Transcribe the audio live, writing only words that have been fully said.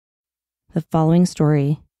The following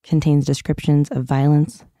story contains descriptions of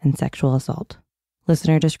violence and sexual assault.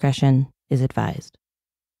 Listener discretion is advised.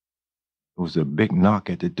 It was a big knock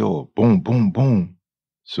at the door. Boom, boom, boom.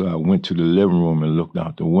 So I went to the living room and looked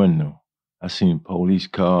out the window. I seen police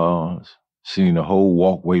cars, seen the whole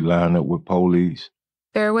walkway lined up with police.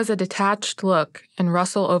 There was a detached look in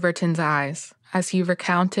Russell Overton's eyes as he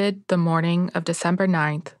recounted the morning of December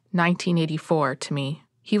 9th, 1984 to me.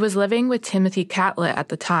 He was living with Timothy Catlett at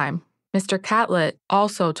the time. Mr. Catlett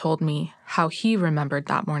also told me how he remembered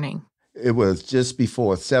that morning. It was just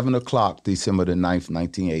before 7 o'clock, December the 9th,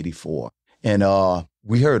 1984. And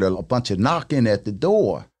we heard a bunch of knocking at the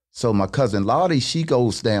door. So my cousin Lottie, she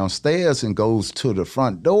goes downstairs and goes to the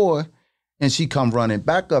front door, and she come running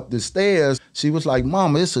back up the stairs. She was like,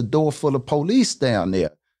 "Mama, it's a door full of police down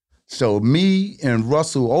there." So me and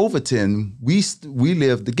Russell Overton, we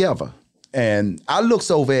lived together. And I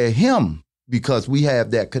looks over at him because we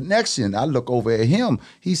have that connection. I look over at him.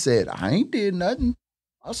 He said, "I ain't did nothing."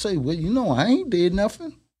 I say, "Well, I ain't did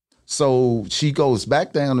nothing." So she goes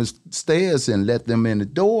back down the stairs and let them in the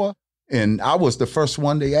door. And I was the first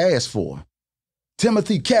one they asked for.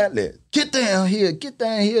 "Timothy Catlett, get down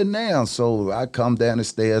here now." So I come down the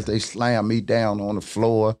stairs, they slam me down on the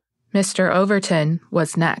floor. Mr. Overton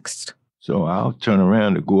was next. So I'll turn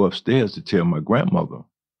around to go upstairs to tell my grandmother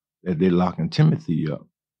that they're locking Timothy up.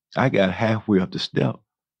 I got halfway up the step.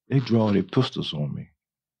 They draw their pistols on me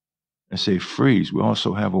and say, "Freeze, we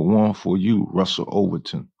also have a warrant for you, Russell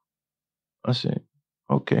Overton." I said,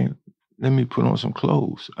 "Okay, let me put on some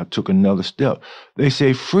clothes." I took another step. They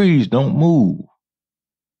say, "Freeze, don't move."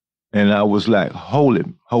 And I was like, hold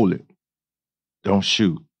it, don't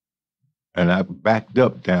shoot. And I backed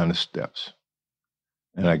up down the steps.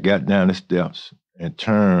 And I got down the steps and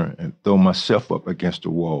turned and threw myself up against the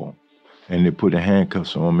wall. And they put the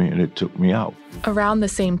handcuffs on me and they took me out. Around the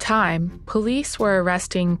same time, police were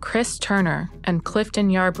arresting Chris Turner and Clifton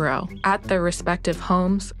Yarborough at their respective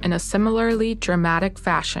homes in a similarly dramatic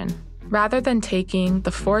fashion. Rather than taking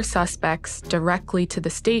the four suspects directly to the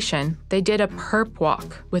station, they did a perp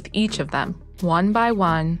walk with each of them. One by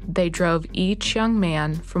one, they drove each young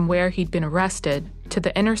man from where he'd been arrested to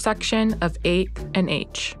the intersection of 8th and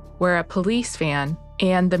H, where a police van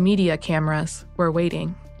and the media cameras were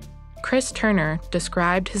waiting. Chris Turner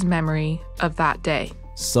described his memory of that day.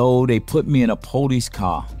 So they put me in a police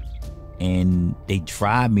car and they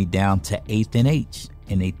drive me down to 8th and H,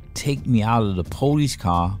 and they take me out of the police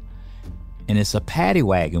car, and it's a paddy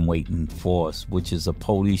wagon waiting for us, which is a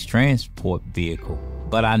police transport vehicle.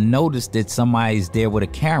 But I noticed that somebody's there with a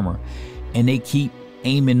camera and they keep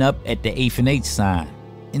aiming up at the 8th and H sign,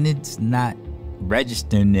 and it's not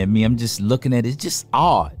registering at me. I'm just looking at it. It's just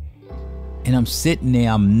odd. And I'm sitting there,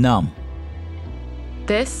 I'm numb.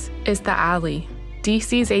 This is The Alley,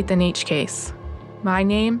 DC's 8th and H case. My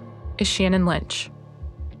name is Shannon Lynch.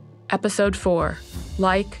 Episode 4,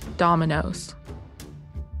 Like Dominoes.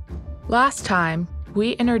 Last time,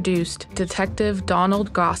 we introduced Detective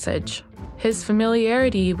Donald Gossage. His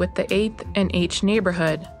familiarity with the 8th and H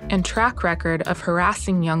neighborhood and track record of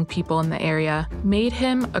harassing young people in the area made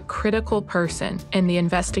him a critical person in the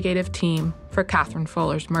investigative team for Catherine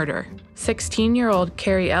Fuller's murder. 16-year-old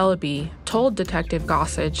Carrie Ellaby told Detective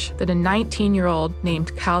Gossage that a 19-year-old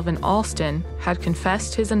named Calvin Alston had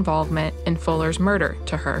confessed his involvement in Fuller's murder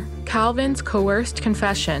to her. Calvin's coerced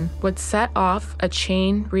confession would set off a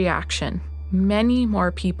chain reaction. Many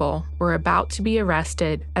more people were about to be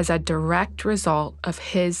arrested as a direct result of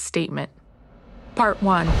his statement. Part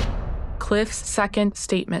 1. Cliff's second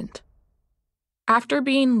statement. After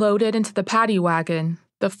being loaded into the paddy wagon,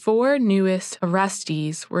 the four newest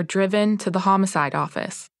arrestees were driven to the homicide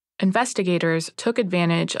office. Investigators took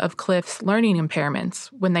advantage of Cliff's learning impairments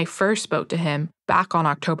when they first spoke to him back on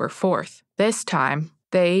October 4th. This time,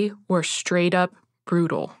 they were straight up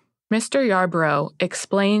brutal. Mr. Yarborough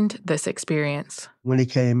explained this experience. When he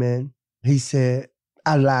came in, he said,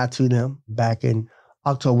 I lied to them back in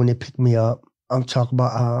October when they picked me up. I'm talking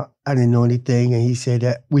about how I didn't know anything, and he said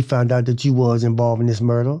that we found out that you was involved in this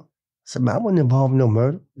murder. I said, man, I wasn't involved in no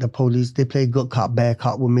murder. The police, they played good cop, bad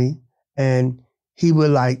cop with me. And he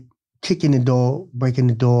would like kicking the door, breaking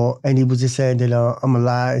the door, and he was just saying that I'm a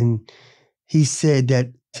liar. And he said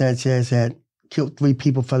that Sanchez had killed 3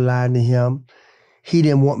 people for lying to him. He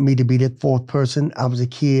didn't want me to be that 4th person. I was a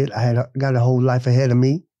kid. I got a whole life ahead of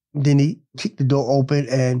me. Then he kicked the door open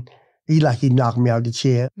and he knocked me out of the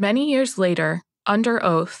chair. Many years later, under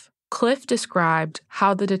oath, Cliff described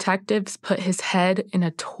how the detectives put his head in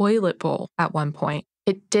a toilet bowl at one point.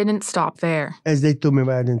 It didn't stop there. As they threw me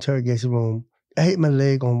right in the interrogation room, I hit my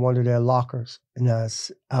leg on one of their lockers. And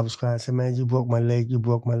I was crying. I said, man, you broke my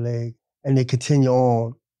leg. and they continue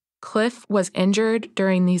on. Cliff was injured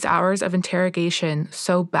during these hours of interrogation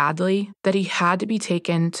so badly that he had to be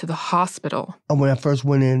taken to the hospital. And when I first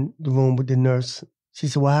went in the room with the nurse, she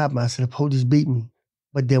said, "What happened?" I said, "The police beat me."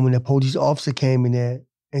 But then when the police officer came in there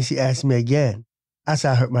and she asked me again, I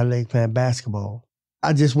said I hurt my leg playing basketball.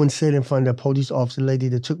 I just went and sit in front of the police officer lady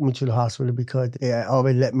that took me to the hospital because they had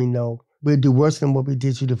already let me know we'll do worse than what we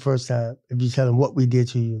did to you the first time if you tell them what we did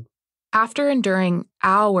to you. After enduring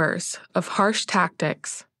hours of harsh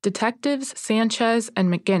tactics, Detectives Sanchez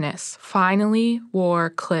and McGinnis finally wore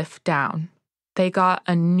Cliff down. They got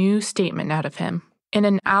a new statement out of him. In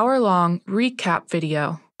an hour-long recap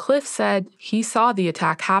video, Cliff said he saw the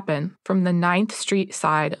attack happen from the 9th Street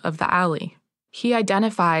side of the alley. He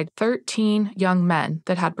identified 13 young men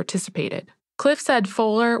that had participated. Cliff said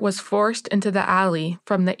Fuller was forced into the alley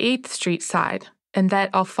from the 8th Street side, and that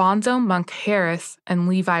Alfonso Monk Harris and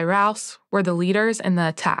Levi Rouse were the leaders in the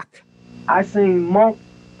attack. I seen Monk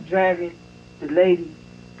dragging the lady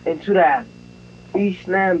into the alley. He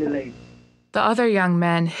slammed the lady. The other young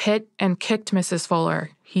men hit and kicked Mrs.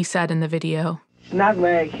 Fuller, he said in the video.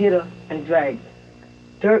 Snotbag hit her and dragged her.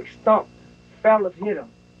 Dirk Stump, fellas hit her.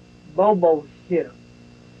 Bobo hit her.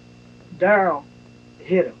 Darryl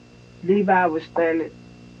hit her. Levi was standing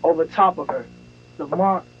over top of her.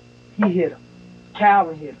 Lamont, he hit her.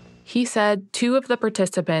 Calvin hit her. He said 2 of the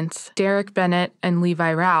participants, Derek Bennett and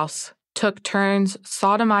Levi Rouse, took turns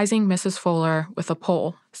sodomizing Mrs. Fuller with a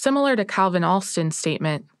pole. Similar to Calvin Alston's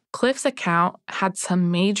statement, Cliff's account had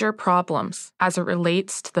some major problems as it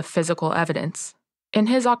relates to the physical evidence. In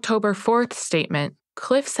his October 4th statement,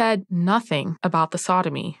 Cliff said nothing about the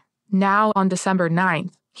sodomy. Now, on December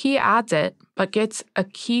 9th, he adds it, but gets a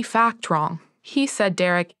key fact wrong. He said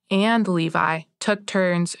Derek and Levi took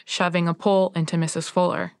turns shoving a pole into Mrs.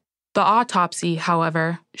 Fuller. The autopsy,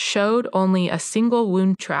 however, showed only a single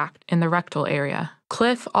wound tract in the rectal area.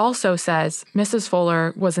 Cliff also says Mrs.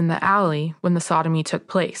 Fuller was in the alley when the sodomy took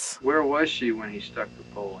place. Where was she when he stuck the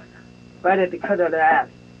pole in her? Right at the cut of the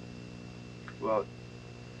alley. Well,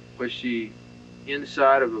 was she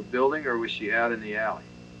inside of a building or was she out in the alley?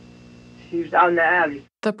 She was out in the alley.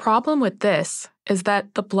 The problem with this is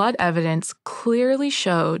that the blood evidence clearly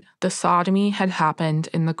showed the sodomy had happened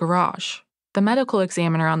in the garage. The medical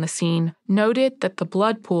examiner on the scene noted that the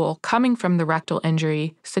blood pool coming from the rectal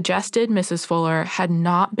injury suggested Mrs. Fuller had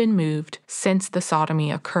not been moved since the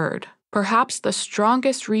sodomy occurred. Perhaps the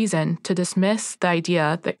strongest reason to dismiss the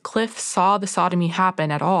idea that Cliff saw the sodomy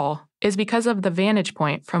happen at all is because of the vantage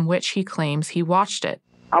point from which he claims he watched it.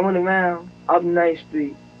 I went around up 9th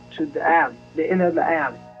Street to the alley, the end of the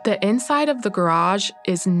alley. The inside of the garage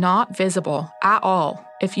is not visible at all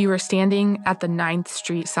if you are standing at the 9th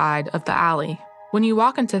Street side of the alley. When you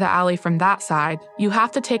walk into the alley from that side, you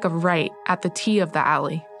have to take a right at the T of the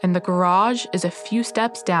alley, and the garage is a few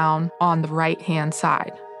steps down on the right-hand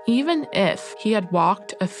side. Even if he had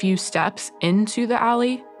walked a few steps into the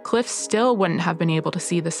alley, Cliff still wouldn't have been able to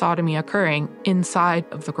see the sodomy occurring inside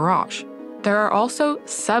of the garage. There are also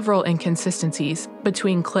several inconsistencies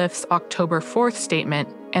between Cliff's October 4th statement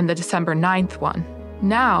and the December 9th one.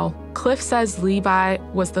 Now, Cliff says Levi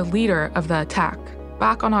was the leader of the attack.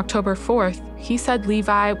 Back on October 4th, he said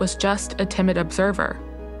Levi was just a timid observer.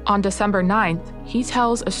 On December 9th, he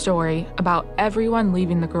tells a story about everyone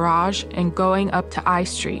leaving the garage and going up to I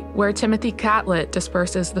Street, where Timothy Catlett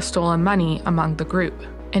disperses the stolen money among the group.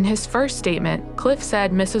 In his first statement, Cliff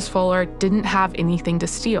said Mrs. Fuller didn't have anything to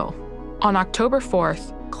steal. On October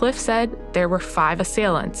 4th, Cliff said there were 5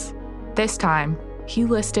 assailants. This time, he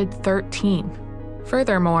listed 13.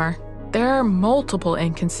 Furthermore, there are multiple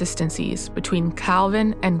inconsistencies between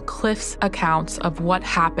Calvin and Cliff's accounts of what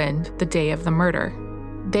happened the day of the murder.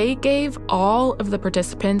 They gave all of the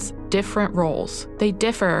participants different roles. They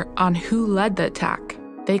differ on who led the attack.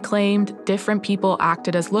 They claimed different people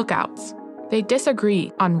acted as lookouts. They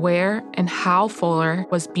disagree on where and how Fuller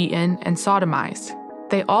was beaten and sodomized.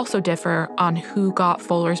 They also differ on who got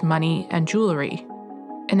Fuller's money and jewelry.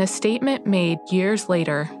 In a statement made years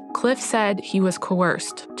later, Cliff said he was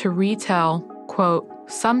coerced to retell, quote,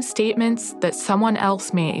 some statements that someone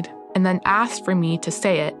else made, and then asked for me to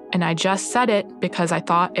say it, and I just said it because I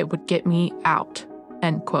thought it would get me out,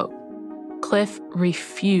 end quote. Cliff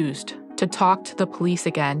refused to talk to the police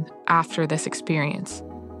again after this experience.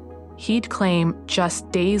 He'd claim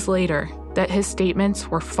just days later that his statements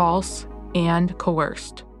were false and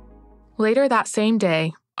coerced. Later that same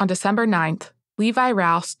day, on December 9th, Levi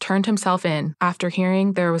Rouse turned himself in after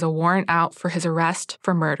hearing there was a warrant out for his arrest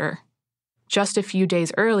for murder. Just a few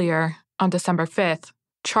days earlier, on December 5th,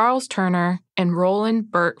 Charles Turner and Roland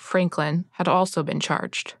Burt Franklin had also been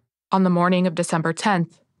charged. On the morning of December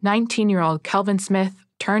 10th, 19-year-old Kelvin Smith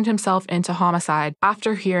turned himself into homicide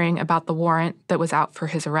after hearing about the warrant that was out for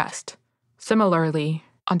his arrest. Similarly,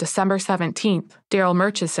 on December 17th, Daryl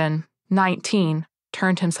Murchison, 19,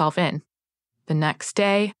 turned himself in. The next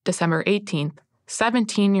day, December 18th,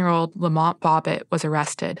 17-year-old Lamont Bobbitt was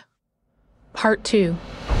arrested. Part 2.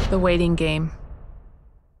 The Waiting Game.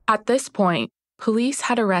 At this point, police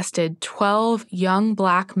had arrested 12 young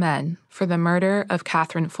black men for the murder of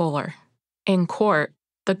Catherine Fuller. In court,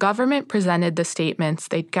 the government presented the statements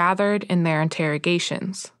they'd gathered in their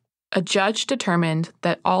interrogations. A judge determined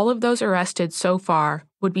that all of those arrested so far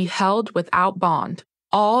would be held without bond.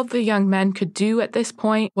 All the young men could do at this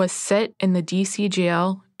point was sit in the D.C.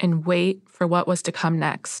 jail and wait for what was to come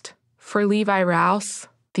next. For Levi Rouse,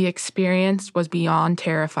 the experience was beyond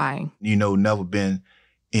terrifying. Never been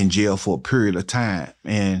in jail for a period of time.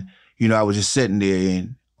 And, I was just sitting there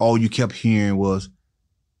and all you kept hearing was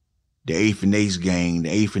the 8th and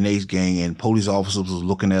 8th gang, and police officers was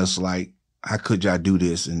looking at us like, how could y'all do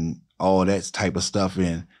this? And all that type of stuff.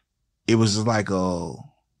 And it was just like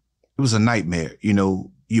it was a nightmare. You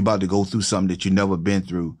about to go through something that you never been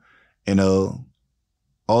through. And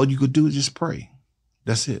all you could do is just pray.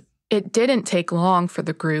 That's it. It didn't take long for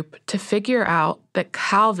the group to figure out that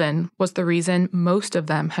Calvin was the reason most of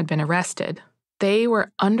them had been arrested. They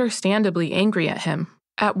were understandably angry at him.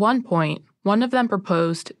 At one point, one of them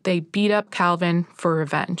proposed they beat up Calvin for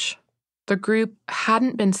revenge. The group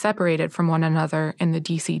hadn't been separated from one another in the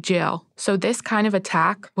D.C. jail, so this kind of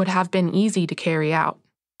attack would have been easy to carry out.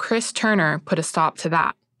 Chris Turner put a stop to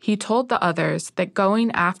that. He told the others that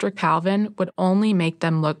going after Calvin would only make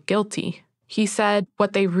them look guilty. He said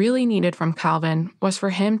what they really needed from Calvin was for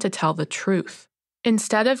him to tell the truth.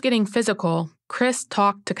 Instead of getting physical, Chris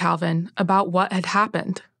talked to Calvin about what had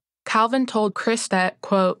happened. Calvin told Chris that,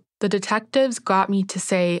 quote, "The detectives got me to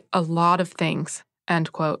say a lot of things,"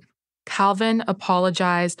 end quote. Calvin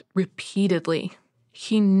apologized repeatedly.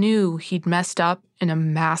 He knew he'd messed up in a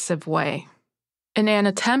massive way. In an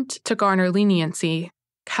attempt to garner leniency,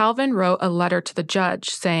 Calvin wrote a letter to the judge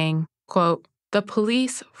saying, quote, "The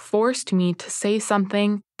police forced me to say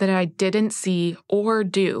something that I didn't see or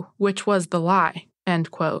do, which was the lie,"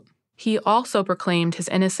 end quote. He also proclaimed his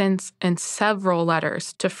innocence in several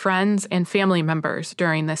letters to friends and family members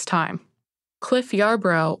during this time. Cliff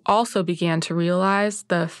Yarbrough also began to realize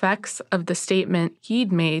the effects of the statement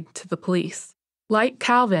he'd made to the police. Like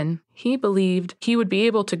Calvin, he believed he would be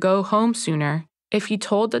able to go home sooner if he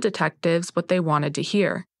told the detectives what they wanted to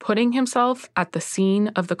hear, putting himself at the scene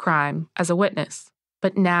of the crime as a witness.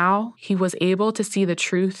 But now he was able to see the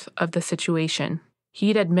truth of the situation.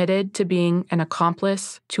 He'd admitted to being an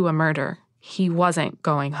accomplice to a murder. He wasn't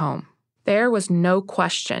going home. There was no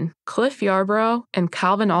question. Cliff Yarbrough and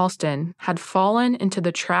Calvin Alston had fallen into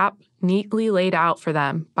the trap neatly laid out for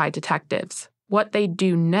them by detectives. What they'd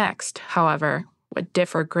do next, however, would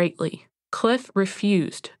differ greatly. Cliff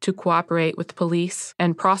refused to cooperate with police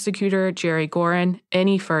and prosecutor Jerry Gorin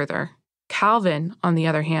any further. Calvin, on the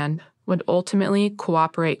other hand, would ultimately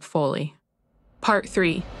cooperate fully. Part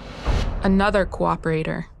 3. Another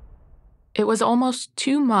cooperator. It was almost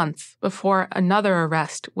 2 months before another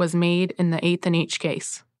arrest was made in the 8th and H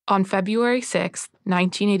case. On February 6,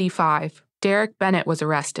 1985, Derek Bennett was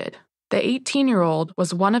arrested. The 18-year-old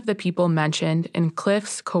was one of the people mentioned in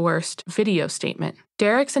Cliff's coerced video statement.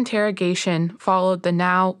 Derek's interrogation followed the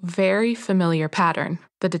now very familiar pattern.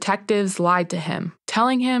 The detectives lied to him,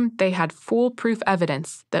 telling him they had foolproof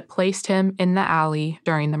evidence that placed him in the alley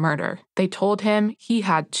during the murder. They told him he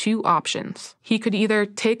had 2 options. He could either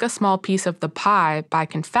take a small piece of the pie by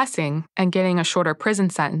confessing and getting a shorter prison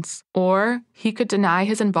sentence, or he could deny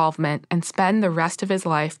his involvement and spend the rest of his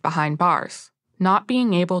life behind bars. Not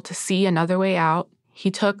being able to see another way out, he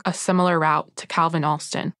took a similar route to Calvin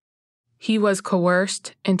Alston. He was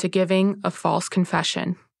coerced into giving a false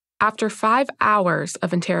confession. After 5 hours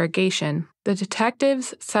of interrogation, the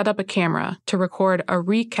detectives set up a camera to record a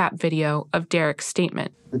recap video of Derek's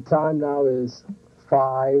statement. The time now is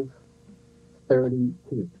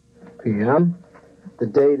 5:32 p.m. The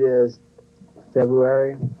date is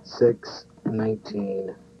February 6,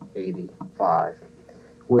 1985.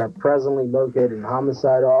 We are presently located in the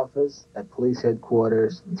homicide office at police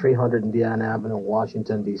headquarters, 300 Indiana Avenue,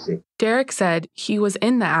 Washington, D.C. Derek said he was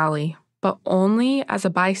in the alley, but only as a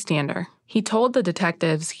bystander. He told the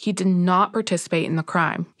detectives he did not participate in the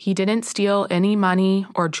crime. He didn't steal any money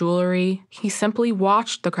or jewelry. He simply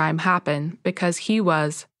watched the crime happen because he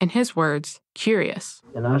was, in his words, curious.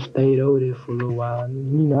 And I stayed over there for a little while.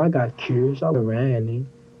 I got curious. I ran it,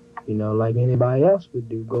 like anybody else would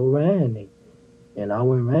do, go ran it. And I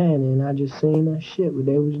went ran and I just seen that shit what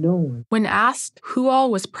they was doing. When asked who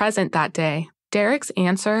all was present that day, Derek's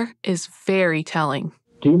answer is very telling.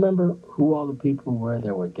 Do you remember who all the people were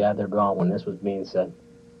that were gathered around when this was being said?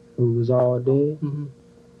 Who was all dead? Mm-hmm.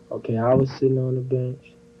 Okay, I was sitting on the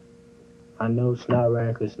bench. I know Snot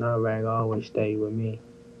Rag, because Snot Rag always stayed with me.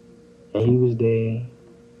 And he was dead.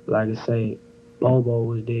 Like I say, Bobo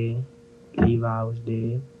was dead. Levi was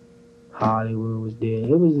dead. Hollywood was dead.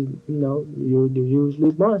 It was, the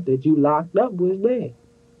usually bunch that you locked up was dead.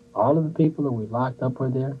 All of the people that we locked up were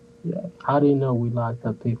there? Yeah. How do you know we locked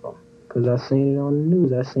up people? Because I seen it on the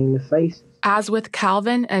news. I seen the faces. As with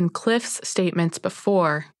Calvin and Cliff's statements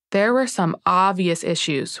before, there were some obvious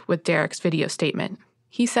issues with Derek's video statement.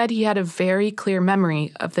 He said he had a very clear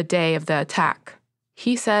memory of the day of the attack.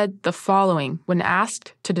 He said the following when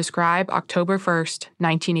asked to describe October 1st,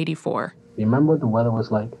 1984. You remember what the weather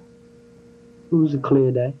was like? It was a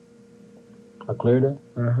clear day. A clear day?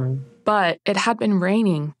 Uh-huh. But it had been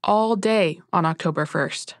raining all day on October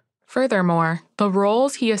 1st. Furthermore, the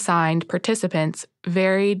roles he assigned participants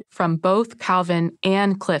varied from both Calvin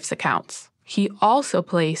and Cliff's accounts. He also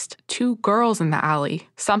placed 2 girls in the alley,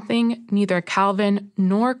 something neither Calvin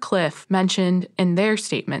nor Cliff mentioned in their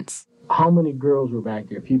statements. How many girls were back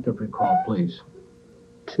there, if you could recall, please?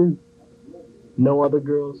 2. No other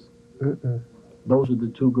girls? Those are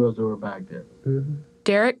the 2 girls that were back there. Mm-hmm.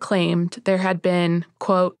 Derek claimed there had been,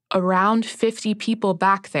 quote, around 50 people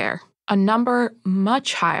back there, a number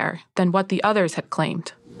much higher than what the others had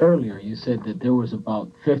claimed. Earlier, you said that there was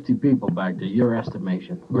about 50 people back there, your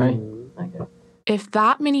estimation, right? Okay. If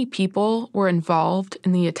that many people were involved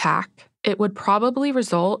in the attack, it would probably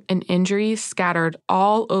result in injuries scattered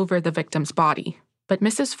all over the victim's body. But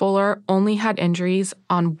Mrs. Fuller only had injuries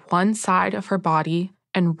on one side of her body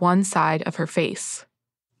and one side of her face.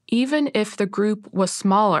 Even if the group was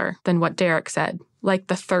smaller than what Derek said, like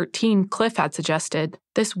the 13 Cliff had suggested,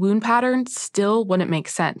 this wound pattern still wouldn't make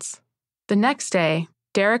sense. The next day,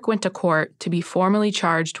 Derek went to court to be formally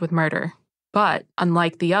charged with murder. But,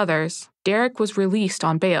 unlike the others, Derek was released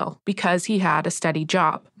on bail because he had a steady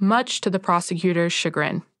job, much to the prosecutor's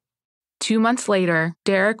chagrin. 2 months later,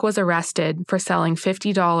 Derek was arrested for selling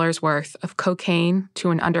 $50 worth of cocaine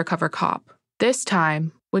to an undercover cop. This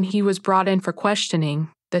time, when he was brought in for questioning,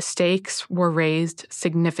 the stakes were raised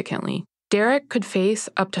significantly. Derek could face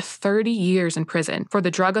up to 30 years in prison for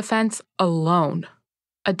the drug offense alone.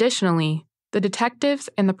 Additionally, the detectives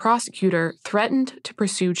and the prosecutor threatened to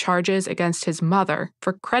pursue charges against his mother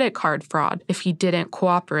for credit card fraud if he didn't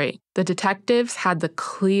cooperate. The detectives had the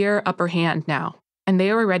clear upper hand now, and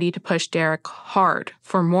they were ready to push Derek hard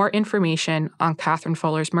for more information on Catherine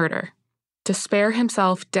Fuller's murder. To spare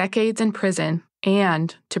himself decades in prison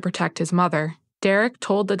and to protect his mother, Derek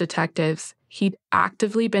told the detectives he'd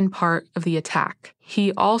actively been part of the attack.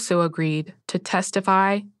 He also agreed to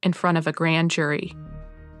testify in front of a grand jury.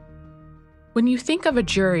 When you think of a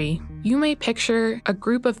jury, you may picture a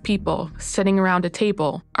group of people sitting around a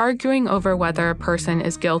table arguing over whether a person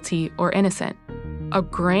is guilty or innocent. A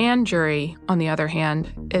grand jury, on the other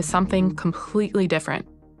hand, is something completely different.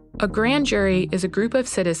 A grand jury is a group of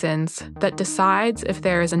citizens that decides if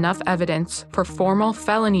there is enough evidence for formal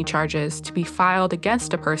felony charges to be filed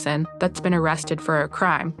against a person that's been arrested for a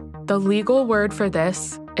crime. The legal word for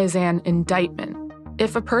this is an indictment.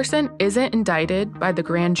 If a person isn't indicted by the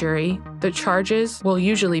grand jury, the charges will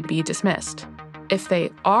usually be dismissed. If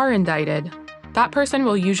they are indicted, that person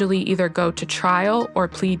will usually either go to trial or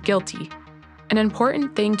plead guilty. An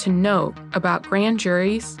important thing to note about grand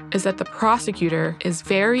juries is that the prosecutor is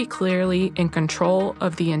very clearly in control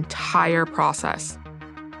of the entire process.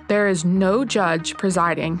 There is no judge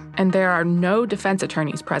presiding, and there are no defense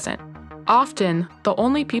attorneys present. Often, the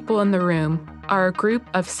only people in the room are a group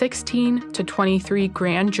of 16 to 23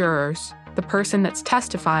 grand jurors, the person that's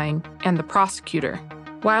testifying, and the prosecutor.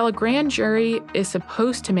 While a grand jury is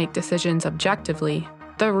supposed to make decisions objectively,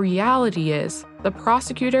 the reality is the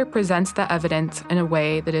prosecutor presents the evidence in a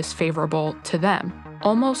way that is favorable to them,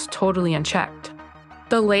 almost totally unchecked.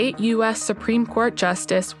 The late U.S. Supreme Court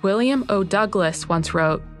Justice William O. Douglas once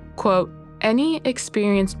wrote, quote, "Any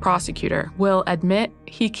experienced prosecutor will admit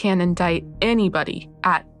he can indict anybody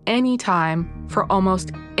at any time for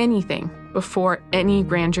almost anything before any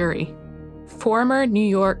grand jury." Former New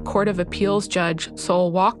York Court of Appeals Judge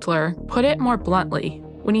Sol Wachtler put it more bluntly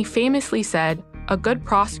when he famously said, "A good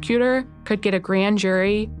prosecutor could get a grand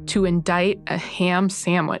jury to indict a ham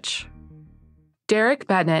sandwich." Derek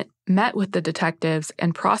Bennett met with the detectives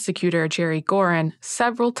and prosecutor Jerry Gorin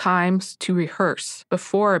several times to rehearse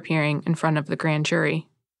before appearing in front of the grand jury.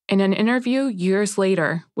 In an interview years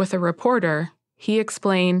later with a reporter, he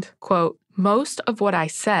explained, quote, Most of what I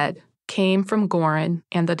said came from Gorin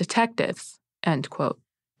and the detectives, end quote.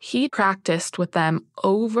 He practiced with them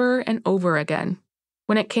over and over again.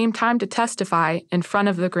 When it came time to testify in front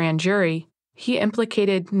of the grand jury, he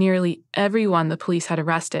implicated nearly everyone the police had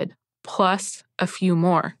arrested, plus a few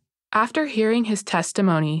more. After hearing his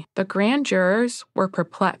testimony, the grand jurors were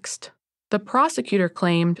perplexed. The prosecutor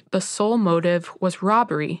claimed the sole motive was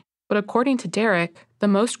robbery, but according to Derek, the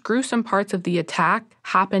most gruesome parts of the attack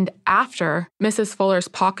happened after Mrs. Fuller's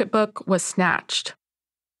pocketbook was snatched.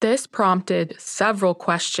 This prompted several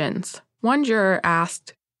questions. One juror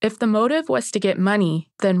asked, if the motive was to get money,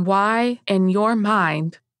 then why, in your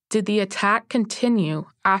mind, did the attack continue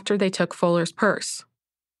after they took Fuller's purse?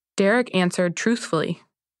 Derek answered truthfully,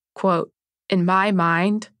 quote, in my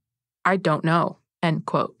mind, I don't know, end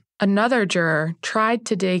quote. Another juror tried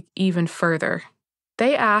to dig even further.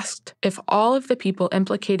 They asked if all of the people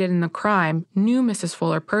implicated in the crime knew Mrs.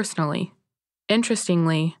 Fuller personally.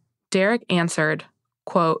 Interestingly, Derek answered,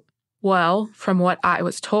 quote, well, from what I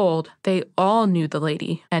was told, they all knew the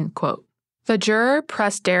lady, end quote. The juror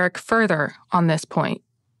pressed Derek further on this point.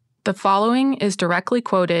 The following is directly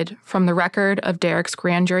quoted from the record of Derek's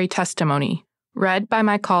grand jury testimony, read by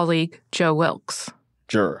my colleague, Joe Wilkes.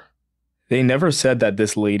 Juror, they never said that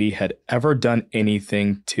this lady had ever done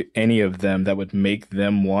anything to any of them that would make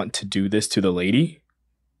them want to do this to the lady?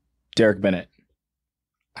 Derek Bennett,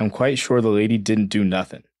 I'm quite sure the lady didn't do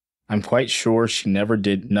nothing. I'm quite sure she never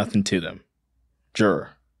did nothing to them.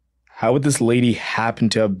 Juror, how would this lady happen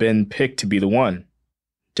to have been picked to be the one?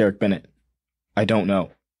 Derek Bennett, I don't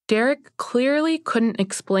know. Derek clearly couldn't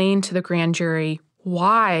explain to the grand jury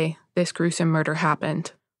why this gruesome murder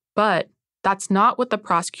happened, but that's not what the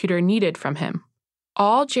prosecutor needed from him.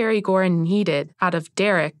 All Jerry Gorin needed out of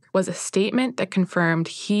Derek was a statement that confirmed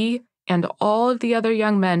he and all of the other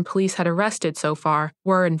young men police had arrested so far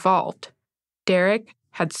were involved. Derek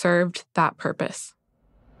had served that purpose.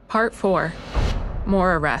 Part 4.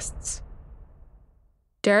 More arrests.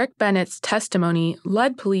 Derek Bennett's testimony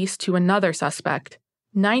led police to another suspect,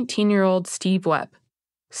 19-year-old Steve Webb.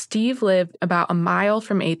 Steve lived about a mile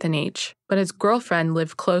from 8th and H, but his girlfriend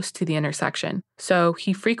lived close to the intersection, so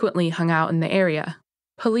he frequently hung out in the area.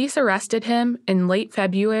 Police arrested him in late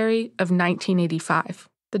February of 1985.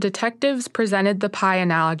 The detectives presented the pie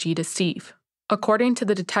analogy to Steve. According to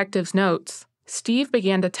the detective's notes, Steve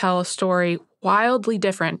began to tell a story wildly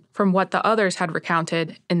different from what the others had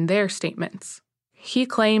recounted in their statements. He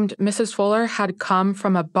claimed Mrs. Fuller had come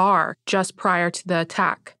from a bar just prior to the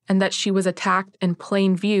attack, and that she was attacked in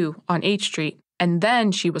plain view on H Street, and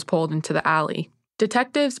then she was pulled into the alley.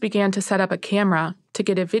 Detectives began to set up a camera to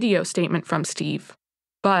get a video statement from Steve.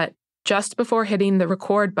 But just before hitting the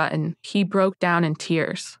record button, he broke down in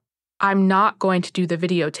tears. I'm not going to do the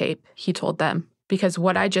videotape, he told them, because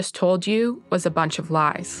what I just told you was a bunch of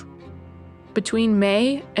lies. Between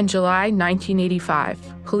May and July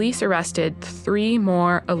 1985, police arrested 3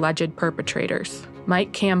 more alleged perpetrators: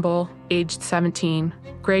 Mike Campbell, aged 17,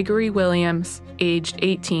 Gregory Williams, aged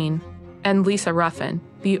 18, and Lisa Ruffin,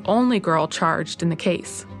 the only girl charged in the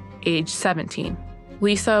case, aged 17.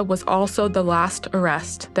 Lisa was also the last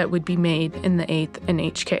arrest that would be made in the 8th and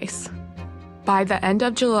H case. By the end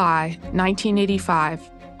of July 1985,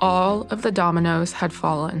 all of the dominoes had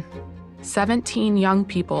fallen. 17 young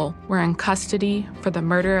people were in custody for the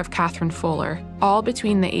murder of Catherine Fuller, all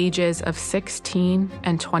between the ages of 16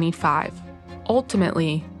 and 25.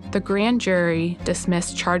 Ultimately, the grand jury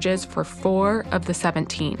dismissed charges for 4 of the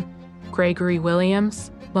 17: Gregory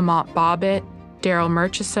Williams, Lamont Bobbitt, Daryl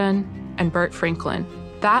Murchison, and Bert Franklin.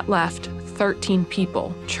 That left 13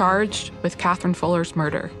 people charged with Catherine Fuller's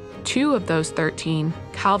murder. 2 of those 13,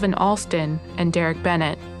 Calvin Alston and Derek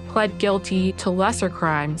Bennett, pled guilty to lesser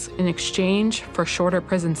crimes in exchange for shorter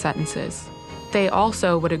prison sentences. They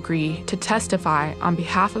also would agree to testify on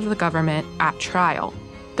behalf of the government at trial.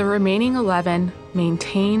 The remaining 11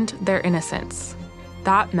 maintained their innocence.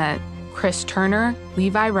 That meant Chris Turner,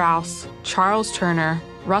 Levi Rouse, Charles Turner,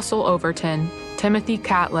 Russell Overton, Timothy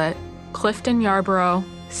Catlett, Clifton Yarborough,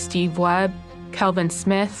 Steve Webb, Kelvin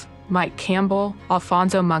Smith, Mike Campbell,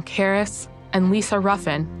 Alfonso Monk Harris, and Lisa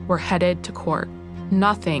Ruffin were headed to court.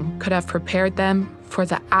 Nothing could have prepared them for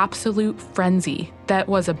the absolute frenzy that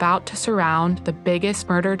was about to surround the biggest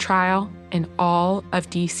murder trial in all of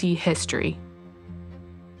DC history.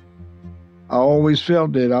 I always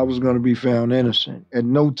felt that I was going to be found innocent. At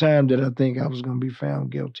no time did I think I was going to be found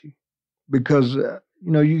guilty, because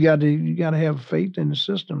you got to have faith in the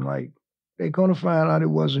system. Like, they're going to find out it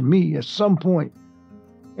wasn't me at some point,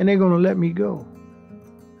 and they're going to let me go.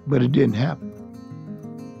 But it didn't happen.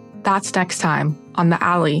 That's next time on The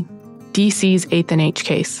Alley, DC's 8th and H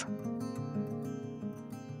case.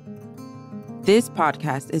 This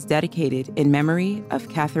podcast is dedicated in memory of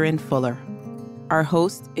Catherine Fuller. Our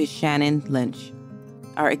host is Shannon Lynch.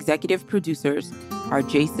 Our executive producers are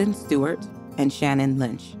Jason Stewart and Shannon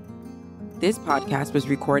Lynch. This podcast was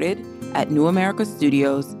recorded at New America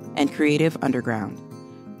Studios and Creative Underground.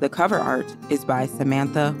 The cover art is by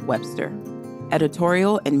Samantha Webster.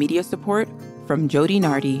 Editorial and media support from Jody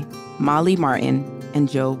Nardi, Molly Martin, and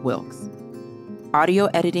Joe Wilkes. Audio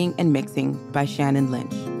editing and mixing by Shannon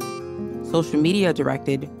Lynch. Social media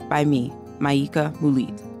directed by me, Maika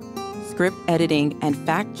Mulit. Script editing and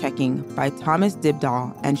fact-checking by Thomas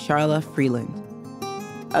Dibdahl and Charla Freeland.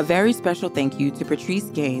 A very special thank you to Patrice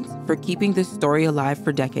Gaines for keeping this story alive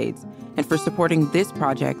for decades and for supporting this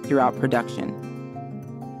project throughout production.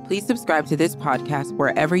 Please subscribe to this podcast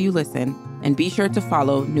wherever you listen and be sure to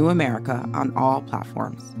follow New America on all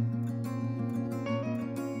platforms.